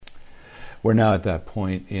we're now at that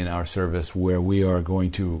point in our service where we are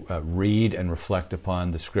going to read and reflect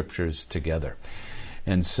upon the Scriptures together.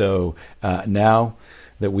 And so now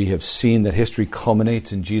that we have seen that history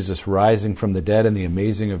culminates in Jesus rising from the dead and the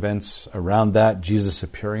amazing events around that, Jesus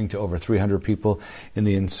appearing to over 300 people in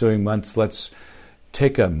the ensuing months, let's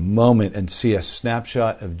take a moment and see a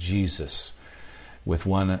snapshot of Jesus with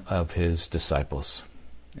one of his disciples.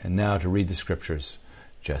 And now to read the Scriptures,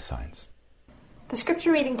 Jess Hines. The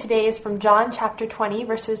scripture reading today is from John chapter 20,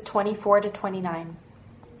 verses 24 to 29.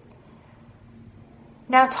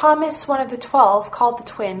 Now Thomas, one of the 12, called the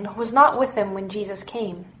twin, was not with them when Jesus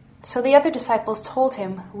came. So the other disciples told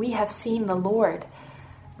him, "We have seen the Lord."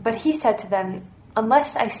 But he said to them,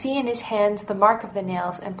 "Unless I see in his hands the mark of the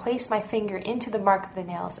nails, and place my finger into the mark of the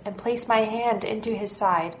nails, and place my hand into his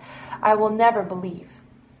side, I will never believe."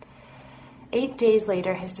 8 days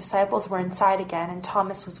later his disciples were inside again, and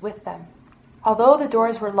Thomas was with them. Although the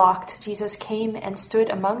doors were locked, Jesus came and stood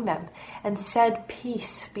among them, and said,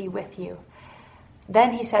 "Peace be with you."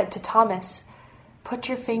 Then he said to Thomas, "Put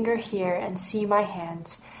your finger here and see my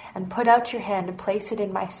hands, and put out your hand and place it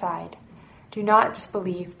in my side. Do not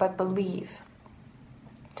disbelieve, but believe."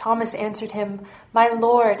 Thomas answered him, "My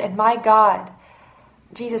Lord and my God."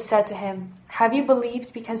 Jesus said to him, "Have you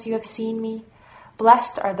believed because you have seen me?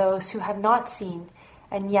 Blessed are those who have not seen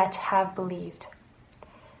and yet have believed."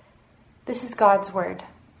 This is God's word.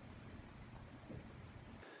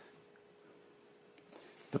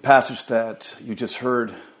 The passage that you just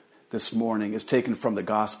heard this morning is taken from the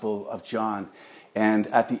Gospel of John. And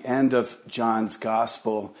at the end of John's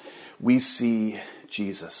Gospel, we see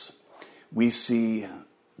Jesus. We see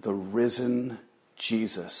the risen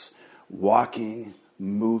Jesus walking,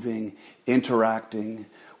 moving, interacting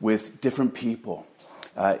with different people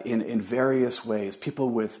in various ways. People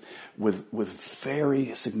with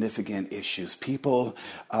very significant issues. People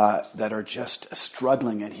that are just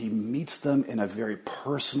struggling, and he meets them in a very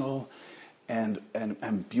personal and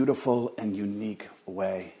beautiful and unique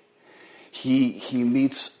way. He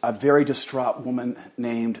meets a very distraught woman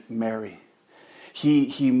named Mary.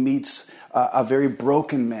 He meets a very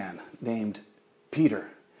broken man named Peter.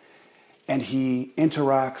 And he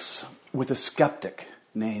interacts with a skeptic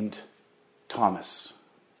named Thomas.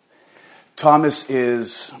 Thomas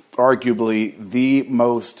is arguably the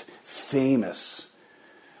most famous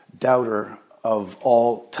doubter of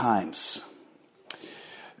all times.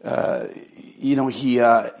 He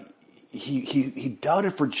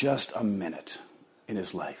doubted for just a minute in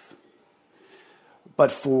his life.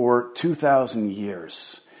 But for 2,000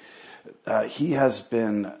 years, he has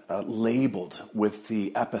been labeled with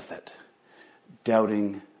the epithet,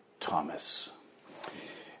 Doubting Thomas.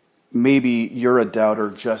 Maybe you're a doubter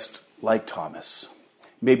just like Thomas.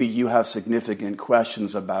 Maybe you have significant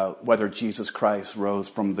questions about whether Jesus Christ rose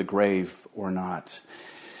from the grave or not.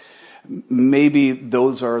 Maybe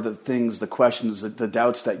those are the things, the questions, the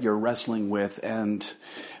doubts that you're wrestling with. And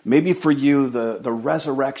maybe for you, the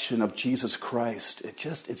resurrection of Jesus Christ,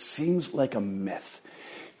 it seems like a myth.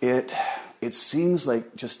 It seems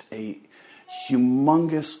like just a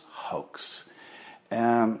humongous hoax.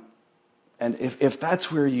 And if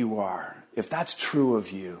that's where you are, if that's true of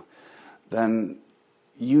you, then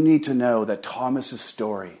you need to know that Thomas's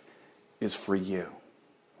story is for you.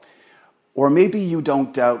 Or maybe you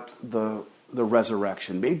don't doubt the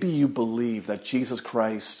resurrection. Maybe you believe that Jesus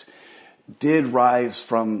Christ did rise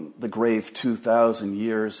from the grave 2,000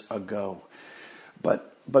 years ago.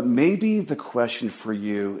 But maybe the question for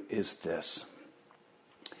you is this.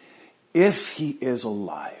 If he is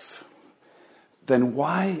alive, then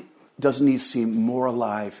why doesn't he seem more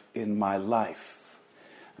alive in my life?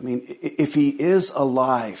 I mean, if he is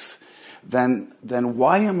alive, then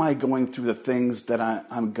why am I going through the things that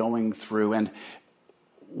I'm going through? And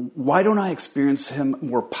why don't I experience him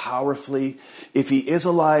more powerfully? If he is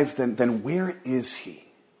alive, then where is he?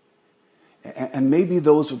 And maybe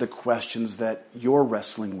those are the questions that you're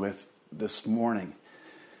wrestling with this morning.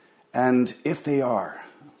 And if they are,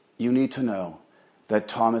 you need to know that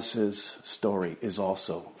Thomas's story is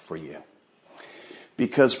also for you.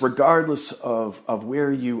 Because regardless of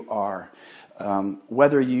where you are,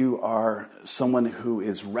 whether you are someone who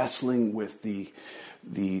is wrestling with the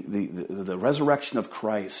resurrection of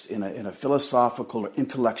Christ in a philosophical or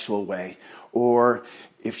intellectual way, or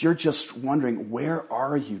if you're just wondering, where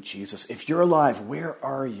are you, Jesus? If you're alive, where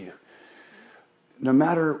are you? No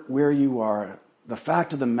matter where you are, the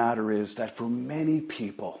fact of the matter is that for many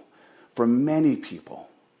people,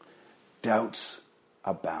 doubts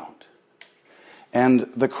abound.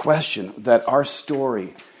 And the question that our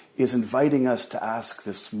story is inviting us to ask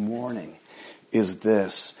this morning is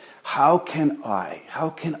this: How can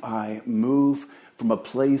I move from a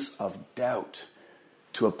place of doubt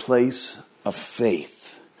to a place of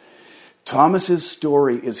faith? Thomas's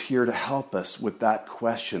story is here to help us with that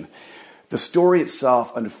question. The story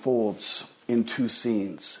itself unfolds in two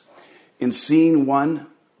scenes. In scene 1,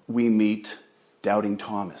 we meet doubting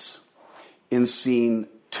Thomas. In scene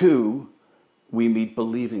 2, we meet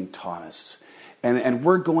believing Thomas. And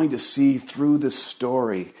we're going to see through this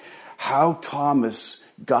story how Thomas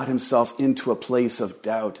got himself into a place of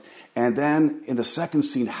doubt. And then in the second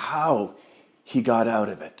scene, how he got out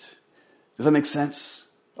of it. Does that make sense?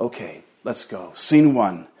 Okay, let's go. Scene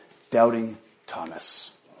 1, doubting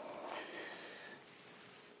Thomas.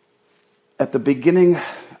 At the beginning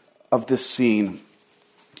of this scene,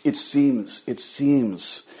 it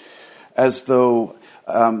seems as though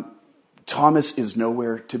Thomas is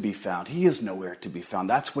nowhere to be found. He is nowhere to be found.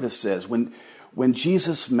 That's what it says. When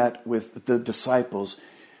Jesus met with the disciples,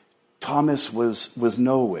 Thomas was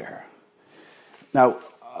nowhere. Now,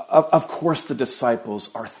 of course, the disciples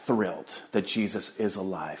are thrilled that Jesus is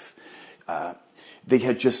alive. They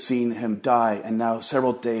had just seen him die, and now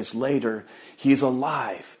several days later, he's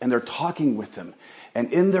alive, and they're talking with him.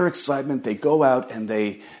 And in their excitement, they go out and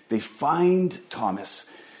they find Thomas,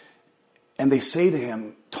 and they say to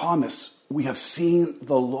him, Thomas, we have seen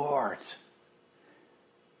the Lord.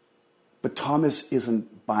 But Thomas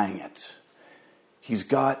isn't buying it. He's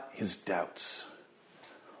got his doubts.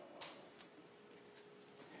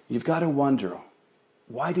 You've got to wonder,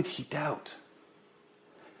 why did he doubt?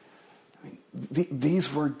 I mean,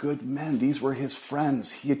 these were good men. These were his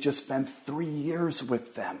friends. He had just spent 3 years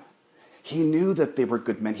with them. He knew that they were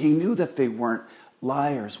good men. He knew that they weren't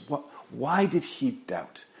liars. Why did he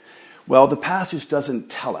doubt? Well, the passage doesn't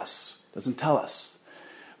tell us.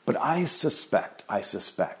 But I suspect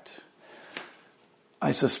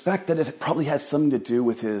that it probably has something to do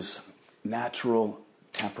with his natural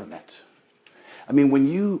temperament. I mean, when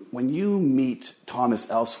you meet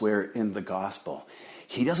Thomas elsewhere in the gospel,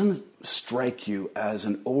 he doesn't strike you as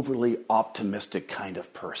an overly optimistic kind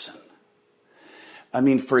of person. I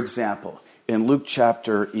mean, for example, in Luke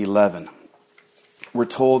chapter 11, we're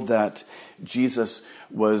told that Jesus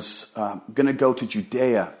was going to go to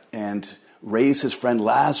Judea and raise his friend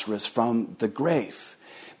Lazarus from the grave.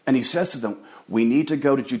 And he says to them, we need to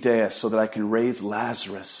go to Judea so that I can raise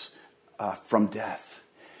Lazarus from death.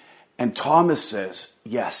 And Thomas says,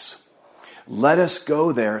 yes, let us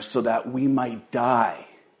go there so that we might die.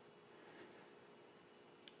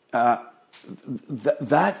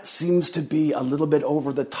 That seems to be a little bit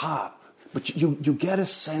over the top. But you get a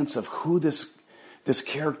sense of who this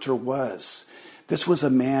character was. This was a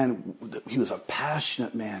man, he was a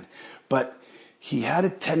passionate man, but he had a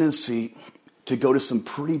tendency to go to some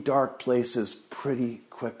pretty dark places pretty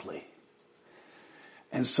quickly.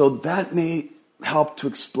 And so that may help to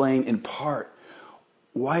explain in part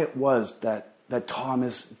why it was that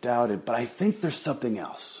Thomas doubted. But I think there's something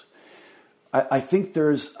else. I think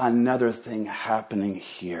there's another thing happening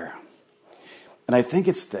here. And I think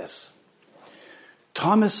it's this.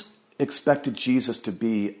 Thomas expected Jesus to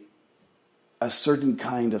be a certain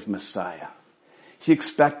kind of Messiah. He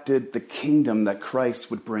expected the kingdom that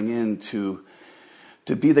Christ would bring in to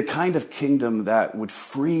be the kind of kingdom that would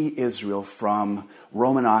free Israel from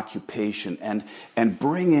Roman occupation and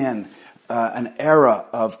bring in an era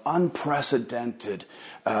of unprecedented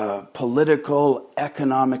political,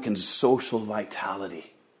 economic, and social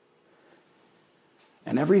vitality.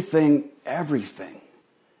 And everything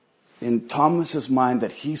in Thomas's mind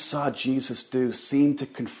that he saw Jesus do seemed to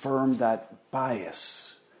confirm that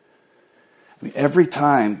bias. I mean, every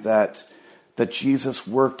time that Jesus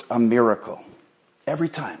worked a miracle, every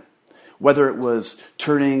time, whether it was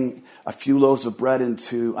turning a few loaves of bread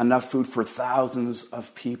into enough food for thousands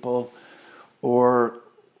of people, or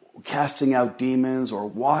casting out demons, or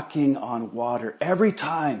walking on water, every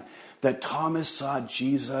time that Thomas saw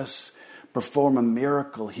Jesus perform a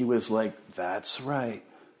miracle, he was like, that's right,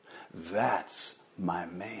 that's my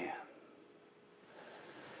man.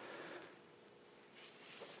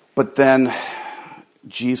 But then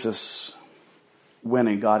Jesus went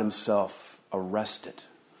and got himself arrested.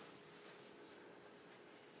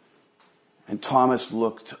 And Thomas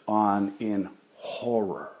looked on in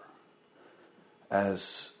horror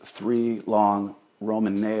as 3 long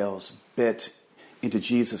Roman nails bit into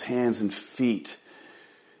Jesus' hands and feet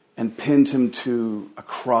and pinned him to a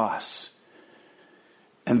cross.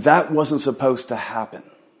 And that wasn't supposed to happen.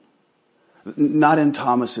 Not in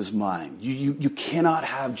Thomas's mind. You cannot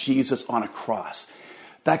have Jesus on a cross.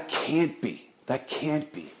 That can't be the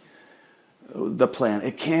plan.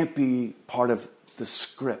 It can't be part of the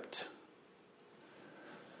script.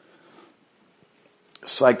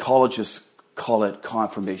 Psychologists call it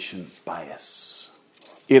confirmation bias.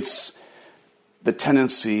 It's the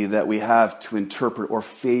tendency that we have to interpret or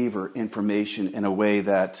favor information in a way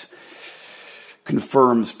that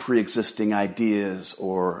confirms pre-existing ideas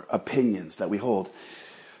or opinions that we hold.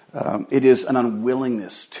 It is an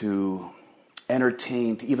unwillingness to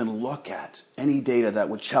entertain, to even look at any data that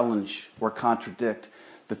would challenge or contradict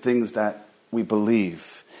the things that we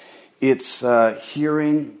believe. It's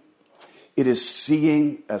hearing, it is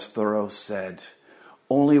seeing, as Thoreau said,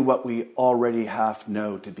 only what we already half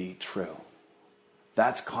know to be true.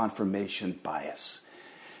 That's confirmation bias.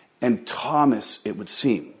 And Thomas, it would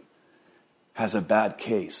seem, has a bad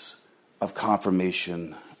case of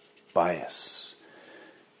confirmation bias.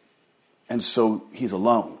 And so he's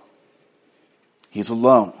alone. He's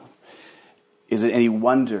alone. Is it any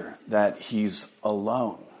wonder that he's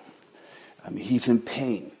alone? I mean, he's in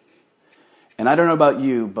pain. And I don't know about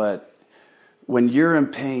you, but when you're in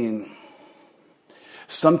pain,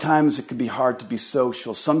 sometimes it can be hard to be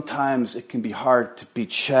social. Sometimes it can be hard to be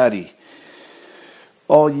chatty.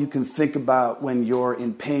 All you can think about when you're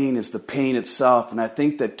in pain is the pain itself. And I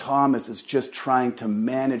think that Thomas is just trying to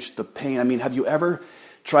manage the pain. I mean, have you ever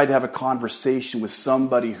tried to have a conversation with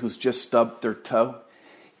somebody who's just stubbed their toe?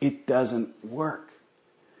 It doesn't work.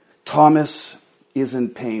 Thomas is in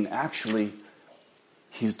pain. Actually,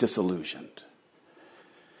 he's disillusioned.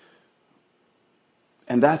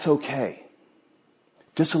 And that's okay.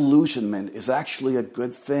 Disillusionment is actually a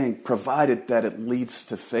good thing, provided that it leads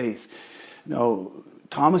to faith. No,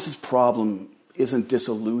 Thomas's problem isn't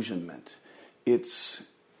disillusionment. It's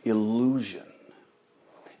illusion.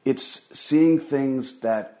 It's seeing things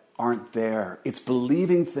that aren't there. It's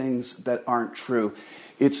believing things that aren't true.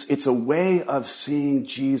 It's a way of seeing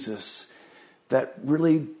Jesus that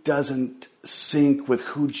really doesn't sync with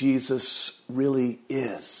who Jesus really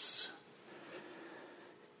is.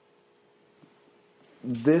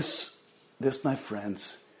 This, my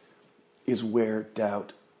friends, is where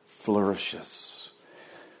doubt flourishes.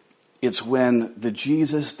 It's when the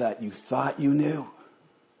Jesus that you thought you knew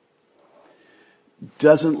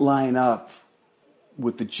doesn't line up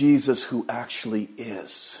with the Jesus who actually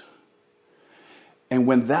is. And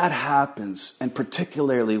when that happens, and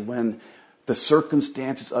particularly when the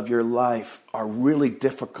circumstances of your life are really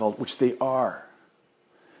difficult, which they are,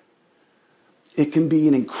 it can be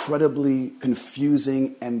an incredibly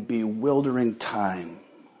confusing and bewildering time.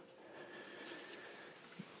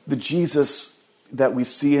 The Jesus that we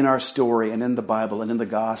see in our story and in the Bible and in the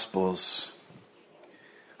Gospels,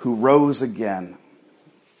 who rose again,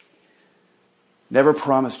 never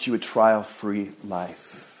promised you a trial-free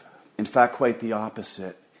life. In fact, quite the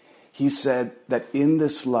opposite. He said that in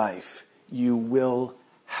this life, you will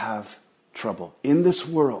have trouble. In this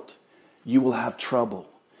world, you will have trouble.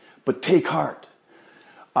 But take heart.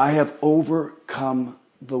 I have overcome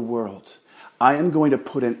the world. I am going to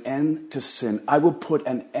put an end to sin. I will put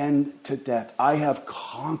an end to death. I have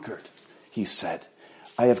conquered, he said.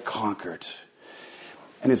 I have conquered.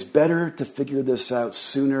 And it's better to figure this out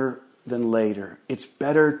sooner than later. It's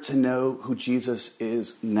better to know who Jesus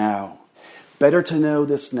is now. Better to know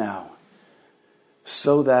this now,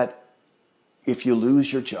 so that if you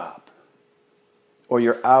lose your job, or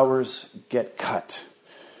your hours get cut,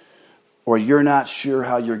 or you're not sure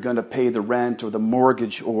how you're going to pay the rent or the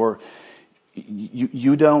mortgage, or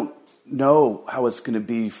you don't know how it's going to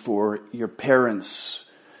be for your parents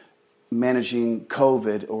managing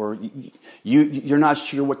COVID, or you're not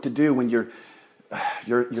sure what to do when your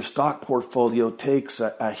stock portfolio takes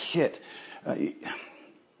a hit.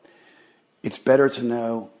 It's better to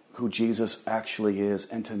know who Jesus actually is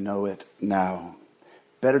and to know it now.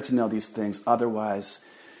 Better to know these things. Otherwise,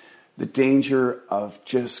 the danger of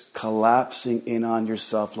just collapsing in on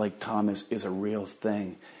yourself like Thomas is a real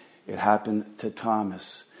thing. It happened to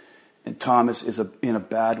Thomas. And Thomas is in a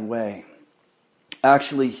bad way.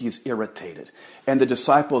 Actually, he's irritated. And the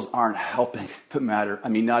disciples aren't helping the matter. I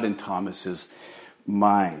mean, not in Thomas's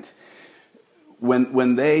mind.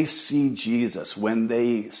 When they see Jesus, when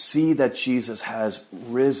they see that Jesus has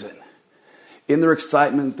risen, in their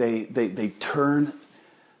excitement, they turn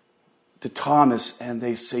to Thomas and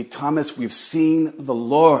they say, Thomas, we've seen the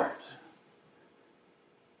Lord.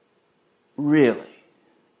 Really?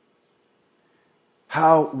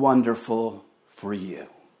 How wonderful for you.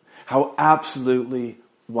 How absolutely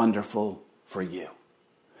wonderful for you.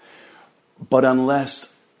 But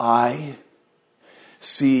unless I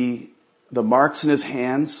see the marks in his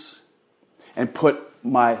hands and put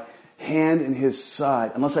my hand in his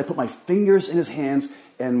side, unless I put my fingers in his hands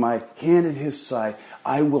and my hand in his side,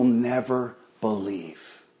 I will never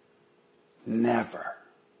believe. Never.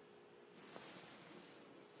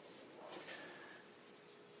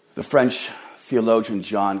 The French theologian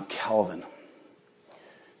John Calvin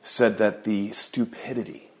said that the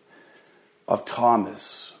stupidity of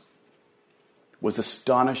Thomas was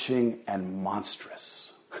astonishing and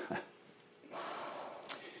monstrous.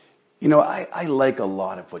 You know, I like a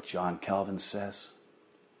lot of what John Calvin says.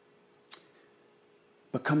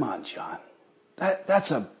 But come on, John.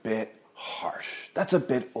 That's a bit harsh. That's a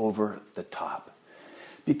bit over the top.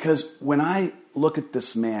 Because when I look at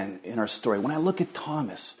this man in our story, when I look at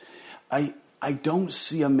Thomas, I don't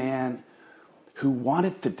see a man who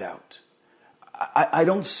wanted to doubt. I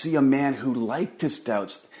don't see a man who liked his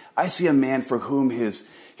doubts. I see a man for whom his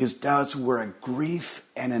doubts were a grief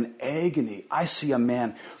and an agony. I see a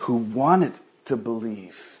man who wanted to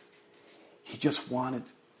believe. He just wanted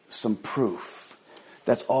some proof.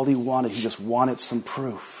 That's all he wanted. He just wanted some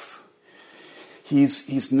proof.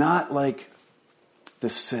 He's not like the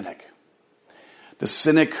cynic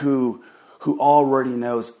who already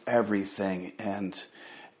knows everything and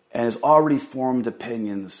has already formed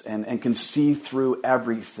opinions and can see through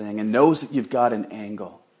everything and knows that you've got an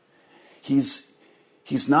angle. He's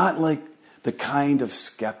not like the kind of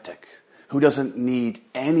skeptic who doesn't need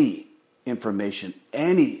any information,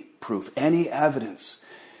 any proof, any evidence,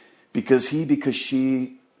 because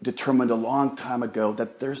she determined a long time ago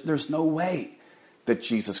that there's no way that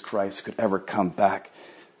Jesus Christ could ever come back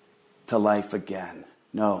to life again.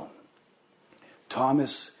 No.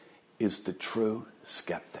 Thomas is the true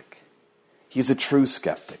skeptic. He's a true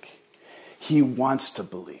skeptic. He wants to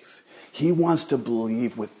believe. He wants to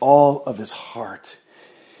believe with all of his heart.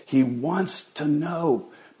 He wants to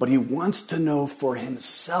know, but he wants to know for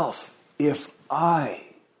himself.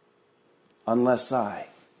 Unless I.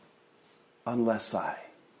 And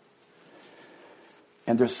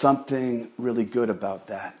there's something really good about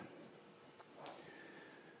that.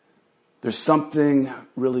 There's something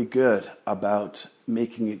really good about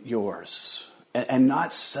making it yours and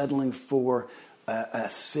not settling for a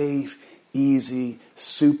safe, easy,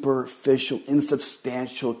 superficial,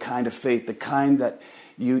 insubstantial kind of faith, the kind that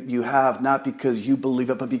you have not because you believe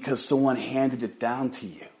it, but because someone handed it down to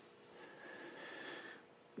you.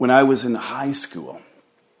 When I was in high school,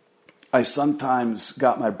 I sometimes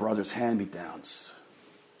got my brother's hand-me-downs.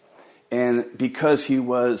 And because he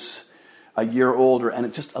was a year older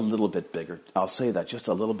and just a little bit bigger, I'll say that, just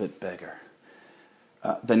a little bit bigger,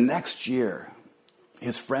 the next year,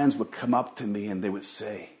 his friends would come up to me and they would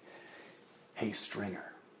say, "Hey,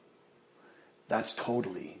 Stringer, that's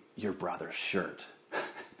totally your brother's shirt."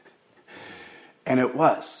 And it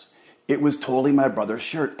was. It was totally my brother's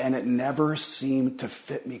shirt, and it never seemed to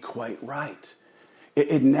fit me quite right.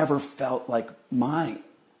 It never felt like mine.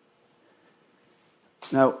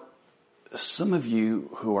 Now, some of you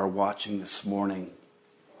who are watching this morning,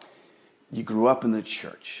 you grew up in the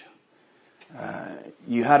church.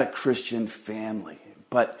 You had a Christian family,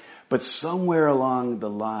 but somewhere along the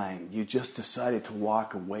line, you just decided to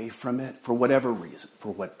walk away from it for whatever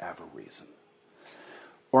reason.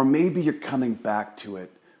 Or maybe you're coming back to it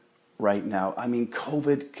right now. I mean,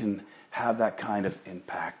 COVID can have that kind of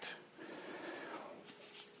impact.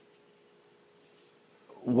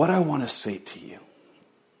 What I want to say to you,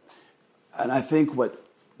 and I think what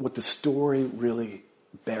the story really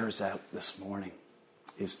bears out this morning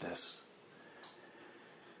is this.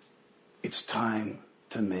 It's time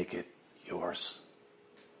to make it yours.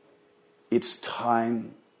 It's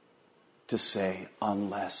time to say,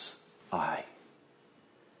 unless I.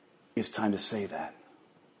 It's time to say that.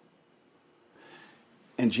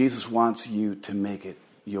 And Jesus wants you to make it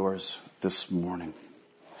yours this morning.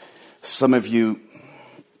 Some of you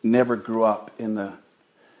never grew up in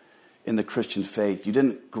the Christian faith. You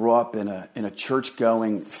didn't grow up in a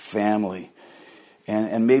church-going family.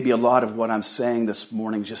 And maybe a lot of what I'm saying this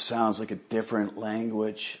morning just sounds like a different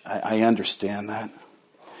language. I understand that.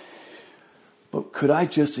 But could I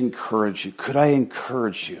just encourage you? Could I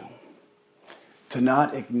encourage you to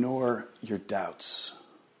not ignore your doubts,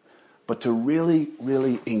 but to really,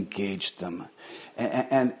 really engage them?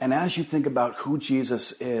 And as you think about who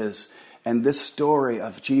Jesus is, and this story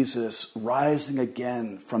of Jesus rising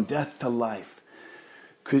again from death to life,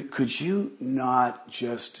 could you not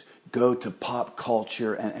just go to pop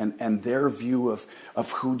culture and their view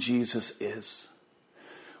of who Jesus is?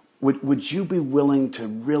 Would you be willing to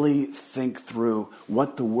really think through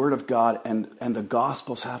what the Word of God and the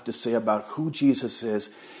Gospels have to say about who Jesus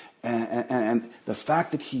is and the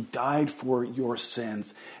fact that he died for your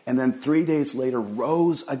sins and then 3 days later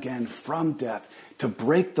rose again from death to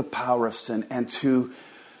break the power of sin and to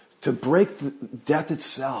break death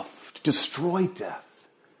itself, to destroy death,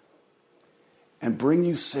 and bring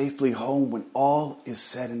you safely home when all is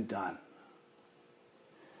said and done?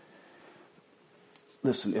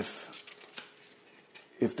 listen, if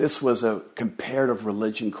this was a comparative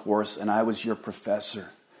religion course and I was your professor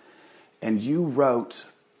and you wrote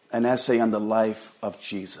an essay on the life of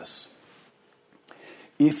Jesus,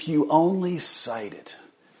 if you only cited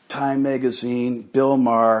Time Magazine, Bill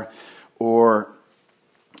Maher, or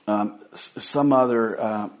some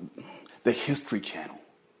other, the History Channel,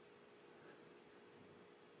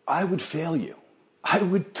 I would fail you. I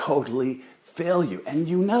would totally fail you. And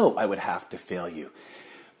you know I would have to fail you.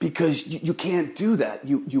 Because you can't do that.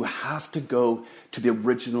 You have to go to the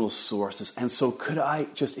original sources. And so could I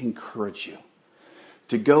just encourage you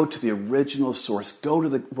to go to the original source, go to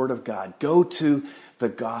the Word of God, go to the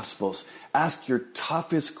Gospels, ask your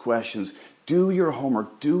toughest questions, do your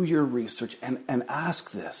homework, do your research, and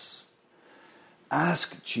ask this.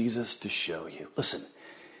 Ask Jesus to show you. Listen,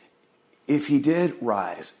 if he did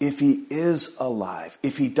rise, if he is alive,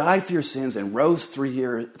 if he died for your sins and rose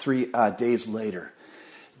 3 days later,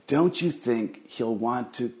 don't you think he'll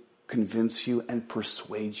want to convince you and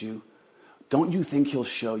persuade you? Don't you think he'll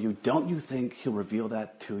show you? Don't you think he'll reveal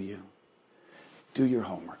that to you? Do your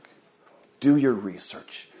homework. Do your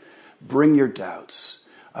research. Bring your doubts.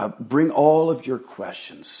 Bring all of your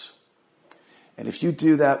questions. And if you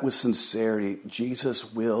do that with sincerity,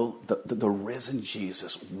 Jesus will, the risen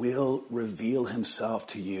Jesus will reveal himself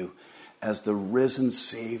to you as the risen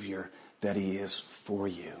Savior that he is for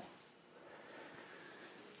you.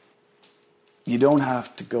 You don't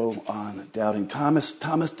have to go on doubting. Thomas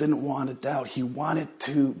didn't want to doubt. He wanted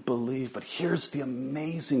to believe. But here's the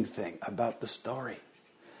amazing thing about the story.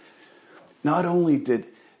 Not only did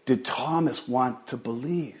Thomas want to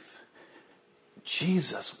believe,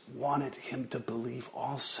 Jesus wanted him to believe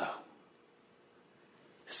also.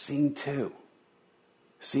 Scene two.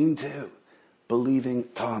 Believing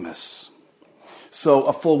Thomas. So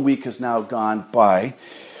a full week has now gone by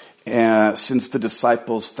since the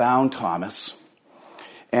disciples found Thomas.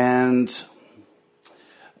 And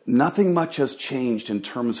nothing much has changed in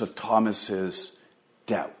terms of Thomas's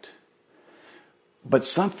doubt. But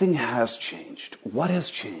something has changed. What has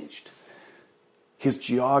changed? His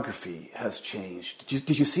geography has changed.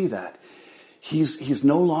 Did you see that? He's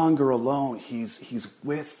no longer alone. He's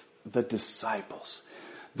with the disciples.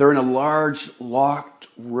 They're in a large locked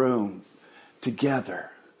room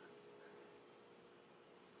together.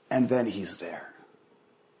 And then he's there.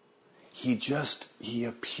 He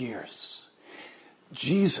appears.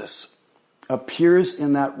 Jesus appears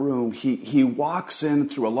in that room. He walks in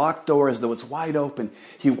through a locked door as though it's wide open.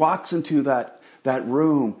 He walks into that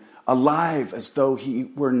room alive as though he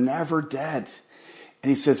were never dead. And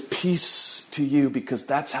he says, peace to you, because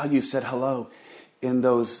that's how you said hello in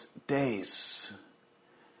those days.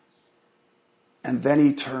 And then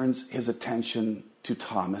he turns his attention to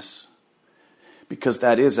Thomas, because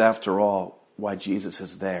that is, after all, why Jesus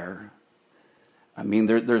is there. I mean,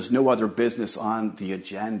 there's no other business on the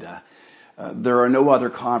agenda. There are no other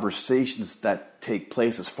conversations that take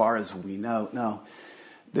place as far as we know. No,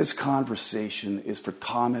 this conversation is for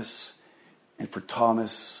Thomas and for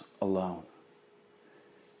Thomas alone.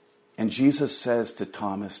 And Jesus says to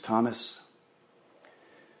Thomas,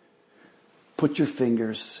 put your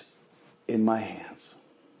fingers in my hands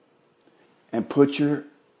and put your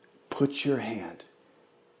hand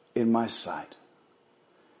in my side.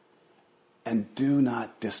 And do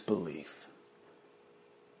not disbelieve,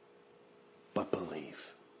 but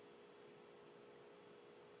believe.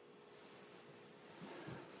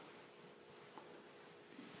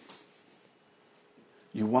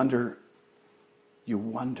 You wonder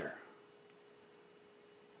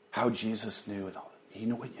how Jesus knew it all.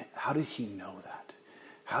 How did he know that?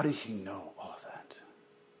 How did he know all of that?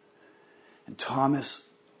 And Thomas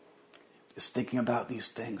is thinking about these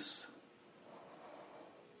things.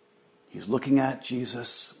 He's looking at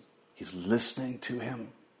Jesus. He's listening to him.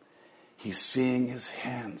 He's seeing his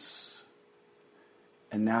hands.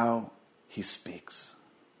 And now he speaks.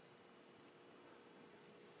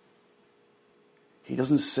 He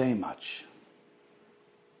doesn't say much.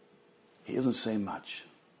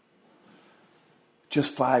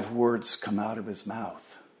 Just 5 words come out of his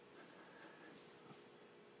mouth.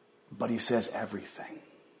 But he says everything.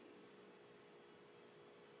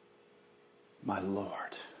 My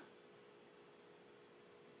Lord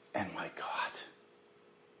and my God.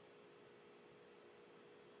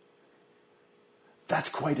 That's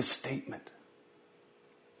quite a statement.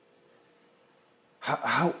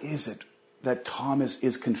 How is it that Thomas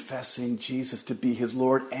is confessing Jesus to be his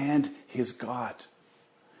Lord and his God?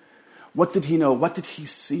 What did he know? What did he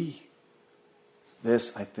see?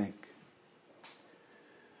 This, I think.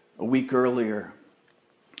 A week earlier,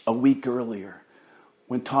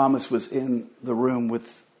 when Thomas was in the room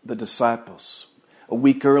with the disciples. A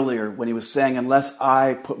week earlier when he was saying, unless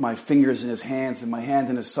I put my fingers in his hands and my hand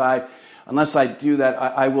in his side, unless I do that,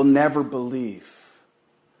 I will never believe.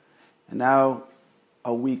 And now,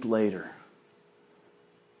 a week later,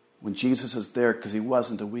 when Jesus is there, because he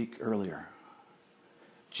wasn't a week earlier,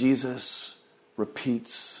 Jesus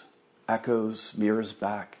repeats, echoes, mirrors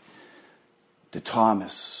back to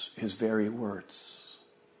Thomas his very words.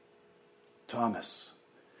 Thomas,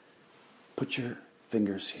 put your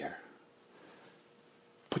fingers here.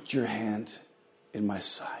 Put your hand in my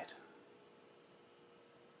side.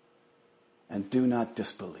 And do not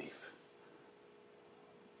disbelieve,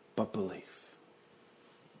 but believe.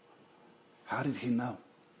 How did he know?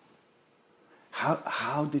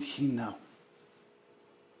 How did he know?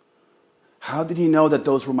 How did he know that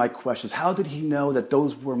those were my questions? How did he know that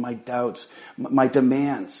those were my doubts, my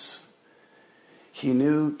demands? He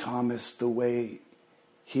knew, Thomas, the way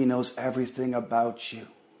he knows everything about you.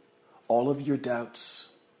 All of your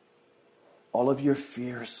doubts, all of your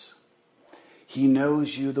fears. He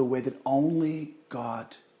knows you the way that only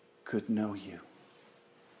God could know you.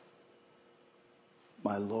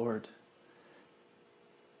 My Lord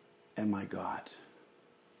and my God.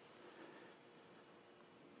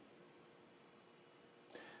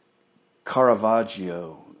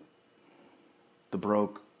 Caravaggio, the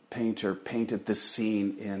Baroque painter, painted this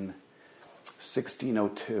scene in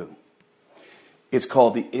 1602. It's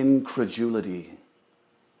called The Incredulity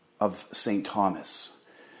of St. Thomas.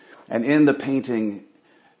 And in the painting,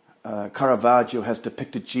 Caravaggio has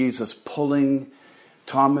depicted Jesus pulling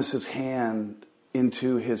Thomas's hand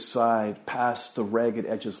into his side past the ragged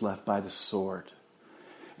edges left by the sword.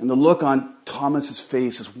 And the look on Thomas's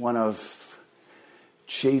face is one of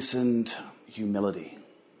chastened humility.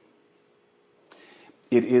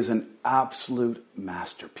 It is an absolute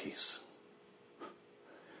masterpiece.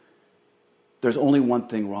 There's only one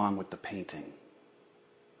thing wrong with the painting,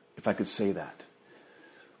 if I could say that.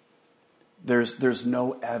 There's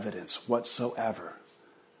no evidence whatsoever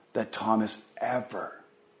that Thomas ever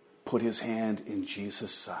put his hand in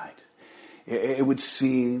Jesus' side. It would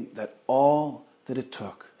seem that all that it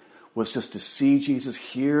took was just to see Jesus,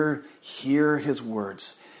 hear his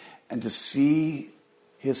words, and to see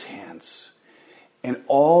his hands. And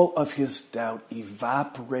all of his doubt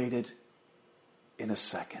evaporated in a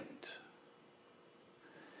second.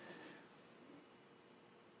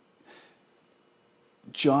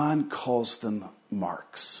 John calls them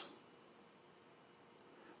marks.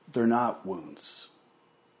 They're not wounds.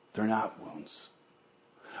 They're not wounds.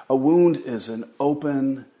 A wound is an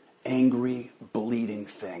open, angry, bleeding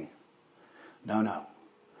thing. No.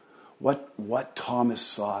 What Thomas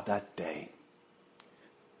saw that day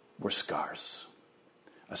were scars.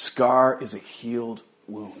 A scar is a healed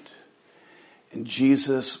wound. And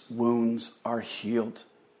Jesus' wounds are healed.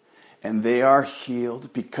 And they are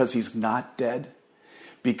healed because he's not dead,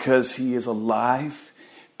 because he is alive,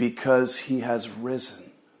 because he has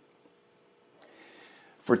risen.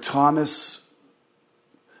 For Thomas,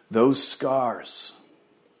 those scars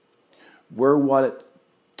were what it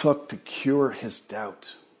took to cure his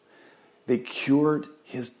doubt. They cured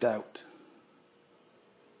his doubt.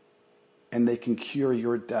 And they can cure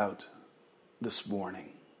your doubt this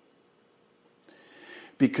morning.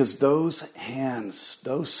 Because those hands,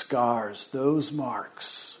 those scars, those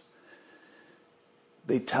marks,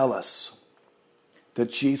 they tell us that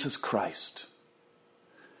Jesus Christ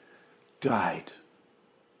died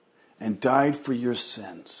and died for your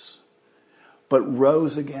sins, but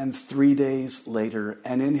rose again 3 days later,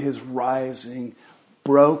 and in his rising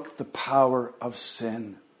broke the power of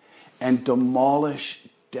sin and demolished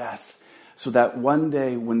death, so that one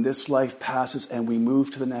day when this life passes and we move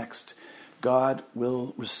to the next, God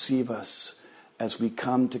will receive us as we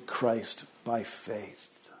come to Christ by faith.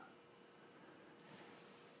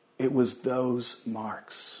 It was those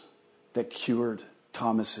marks that cured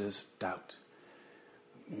Thomas's doubt.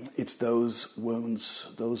 It's those wounds,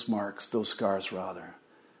 those marks, those scars rather,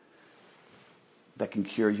 that can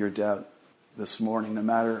cure your doubt this morning, no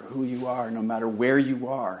matter who you are, no matter where you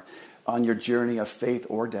are on your journey of faith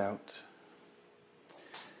or doubt.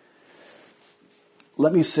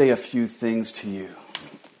 Let me say a few things to you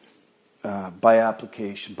by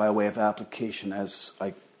way of application as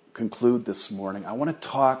I conclude this morning. I want to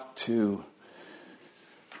talk to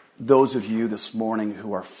those of you this morning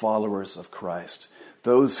who are followers of Christ,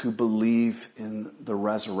 those who believe in the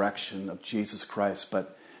resurrection of Jesus Christ,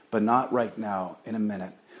 but not right now, in a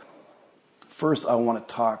minute. First, I want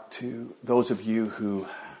to talk to those of you who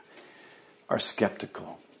are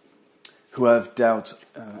skeptical, who have doubts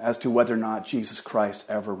as to whether or not Jesus Christ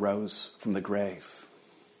ever rose from the grave.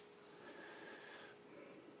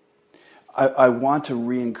 I want to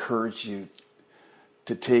re-encourage you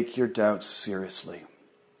to take your doubts seriously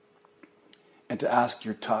and to ask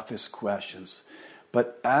your toughest questions.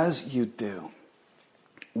 But as you do,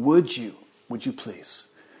 would you please,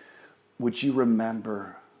 would you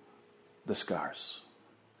remember the scars?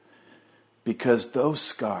 Because those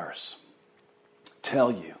scars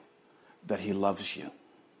tell you that he loves you.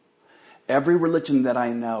 Every religion that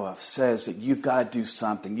I know of says that you've got to do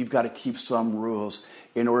something. You've got to keep some rules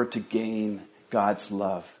in order to gain God's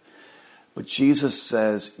love. But Jesus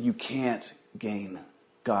says you can't gain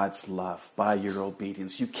God's love by your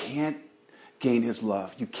obedience. You can't gain his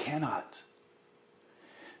love. You cannot.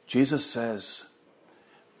 Jesus says,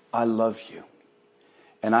 I love you.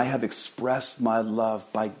 And I have expressed my love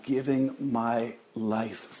by giving my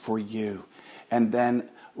life for you. And then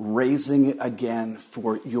raising it again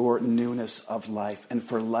for your newness of life and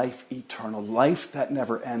for life eternal, life that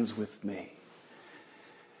never ends with me.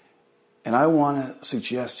 And I want to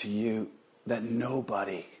suggest to you that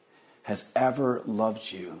nobody has ever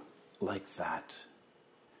loved you like that.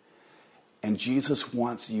 And Jesus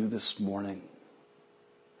wants you this morning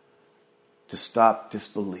to stop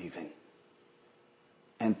disbelieving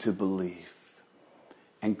and to believe.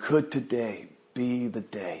 And could today be the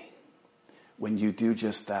day when you do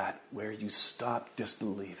just that, where you stop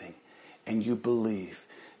disbelieving and you believe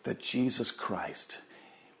that Jesus Christ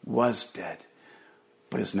was dead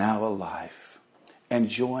but is now alive, and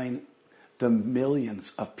join the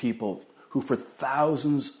millions of people who for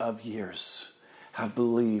thousands of years have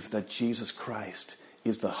believed that Jesus Christ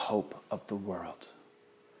is the hope of the world.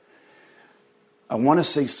 I want to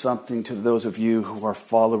say something to those of you who are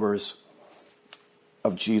followers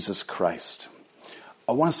of Jesus Christ.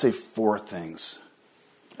 I want to say 4 things,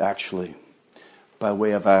 actually, by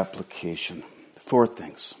way of application. 4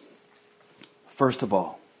 things. First of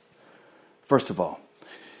all,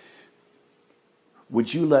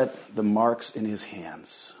 would you let the marks in his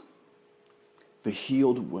hands, the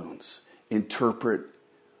healed wounds, interpret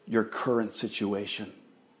your current situation?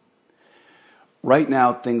 Right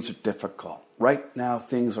now, things are difficult. Right now,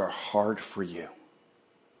 things are hard for you.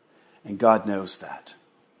 And God knows that.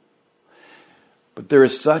 But there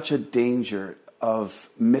is such a danger of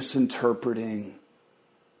misinterpreting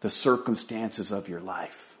the circumstances of your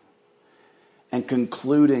life and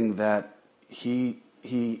concluding that he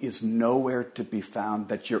is nowhere to be found,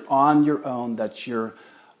 that you're on your own, that you're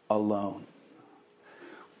alone.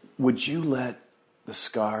 Would you let the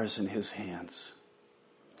scars in his hands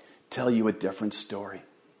tell you a different story?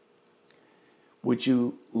 Would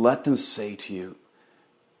you let them say to you,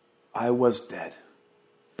 I was dead,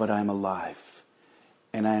 but I'm alive,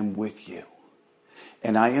 and I am with you,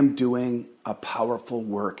 and I am doing a powerful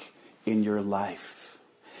work in your life.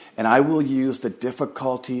 And I will use the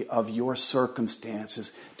difficulty of your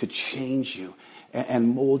circumstances to change you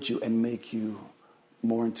and mold you and make you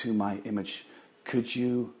more into my image. Would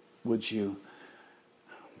you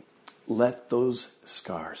let those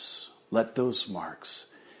scars, let those marks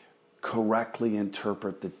correctly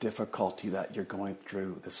interpret the difficulty that you're going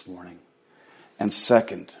through this morning? And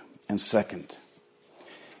second,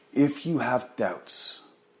 if you have doubts,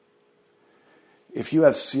 if you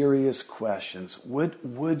have serious questions,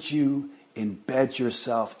 would you embed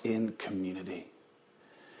yourself in community?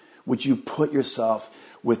 Would you put yourself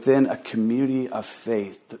within a community of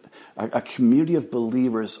faith, a community of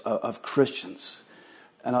believers, of Christians?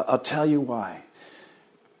 And I'll tell you why.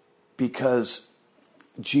 Because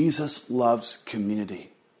Jesus loves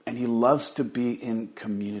community, and he loves to be in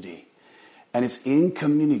community. And it's in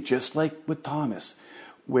community, just like with Thomas,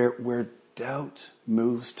 where doubt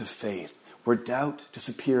moves to faith, where doubt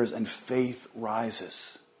disappears and faith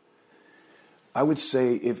rises. I would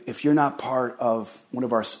say if you're not part of one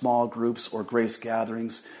of our small groups or grace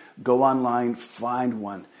gatherings, go online, find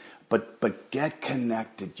one. But get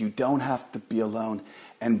connected. You don't have to be alone.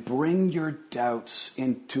 And bring your doubts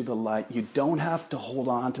into the light. You don't have to hold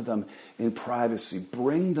on to them in privacy.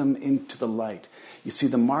 Bring them into the light. You see,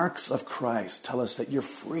 the marks of Christ tell us that you're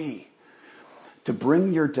free to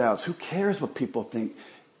bring your doubts. Who cares what people think?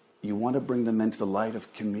 You want to bring them into the light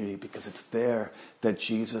of community because it's there that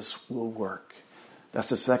Jesus will work. That's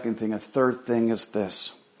the second thing. A third thing is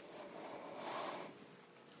this.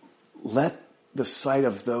 Let the sight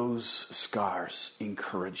of those scars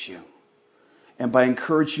encourage you. And by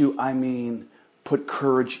encourage you, I mean put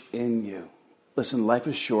courage in you. Listen, life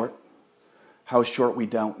is short. How short we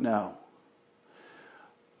don't know.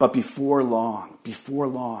 But before long,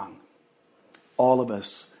 all of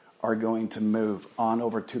us are going to move on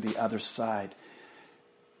over to the other side.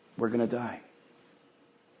 We're going to die.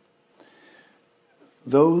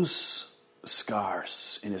 Those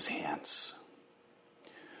scars in his hands,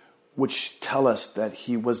 which tell us that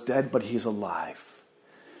he was dead, but he's alive.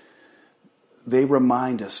 They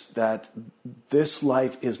remind us that this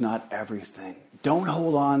life is not everything. Don't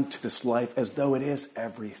hold on to this life as though it is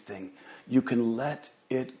everything. You can let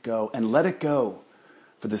it go, and let it go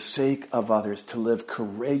for the sake of others, to live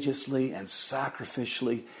courageously and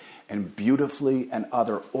sacrificially and beautifully and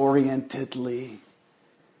other-orientedly,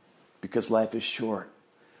 because life is short.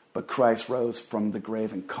 But Christ rose from the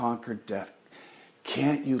grave and conquered death.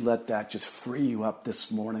 Can't you let that just free you up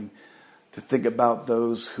this morning to think about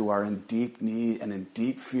those who are in deep need and in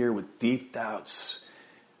deep fear with deep doubts,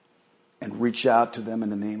 and reach out to them in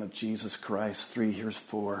the name of Jesus Christ? 3, here's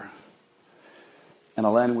 4. And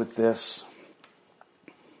I'll end with this.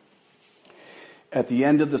 At the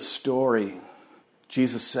end of the story,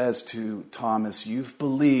 Jesus says to Thomas, "You've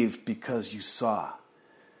believed because you saw,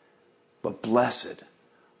 but blessed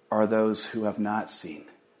are those who have not seen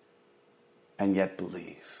and yet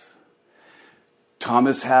believe."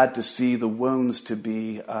 Thomas had to see the wounds to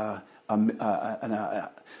be a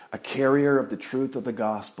carrier of the truth of the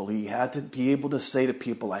gospel. He had to be able to say to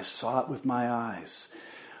people, "I saw it with my eyes."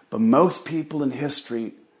 But most people in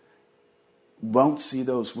history won't see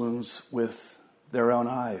those wounds with their own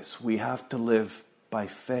eyes. We have to live by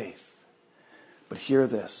faith. But hear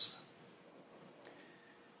this.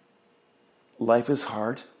 Life is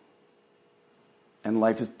hard and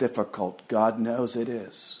life is difficult. God knows it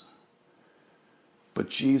is. But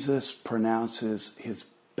Jesus pronounces his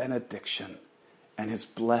benediction and his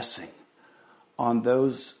blessing on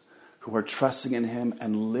those who are trusting in him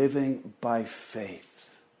and living by faith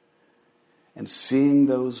and seeing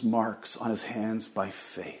those marks on his hands by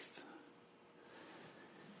faith.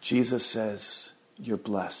 Jesus says, you're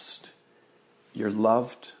blessed, you're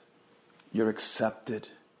loved, you're accepted,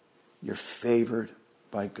 you're favored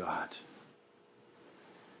by God.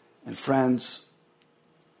 And friends,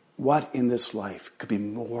 what in this life could be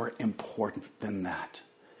more important than that?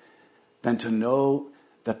 Than to know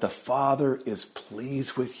that the Father is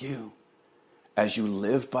pleased with you as you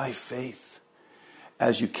live by faith,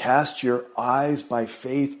 as you cast your eyes by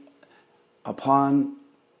faith upon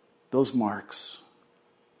those marks.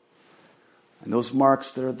 And those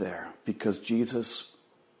marks that are there because Jesus,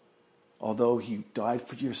 although he died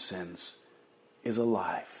for your sins, is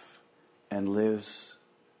alive and lives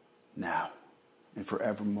now and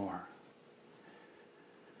forevermore.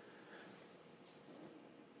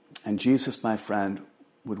 And Jesus, my friend,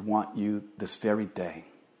 would want you this very day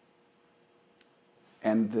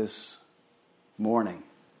and this morning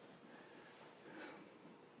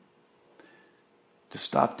to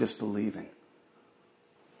stop disbelieving,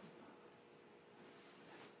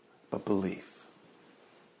 but believe.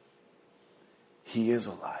 He is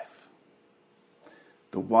alive.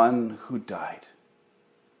 The one who died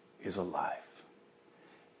is alive.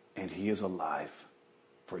 And he is alive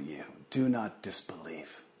for you. Do not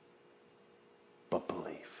disbelieve, but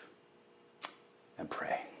believe. And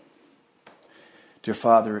pray. Dear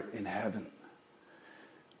Father in heaven,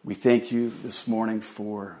 we thank you this morning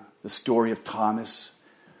for the story of Thomas,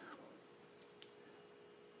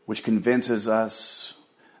 which convinces us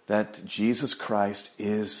that Jesus Christ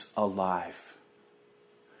is alive.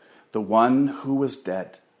 The one who was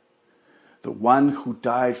dead, the one who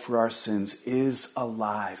died for our sins, is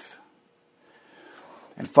alive.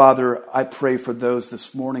 And Father, I pray for those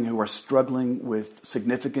this morning who are struggling with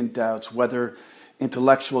significant doubts, whether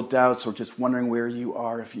intellectual doubts or just wondering where you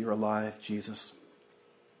are, if you're alive, Jesus.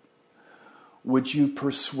 Would you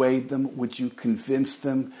persuade them? Would you convince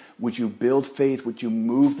them? Would you build faith? Would you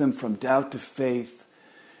move them from doubt to faith?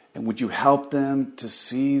 And would you help them to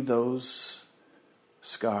see those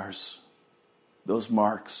scars, those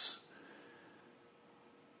marks,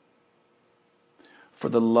 for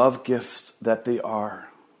the love gifts that they are,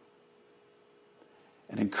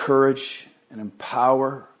 and encourage and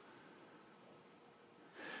empower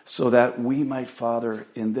so that we might, Father,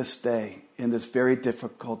 in this day, in this very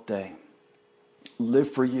difficult day,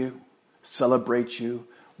 live for you, celebrate you,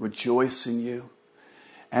 rejoice in you,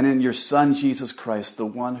 and in your Son, Jesus Christ, the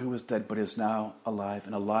one who was dead but is now alive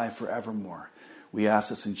and alive forevermore. We ask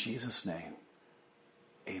this in Jesus' name.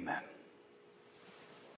 Amen.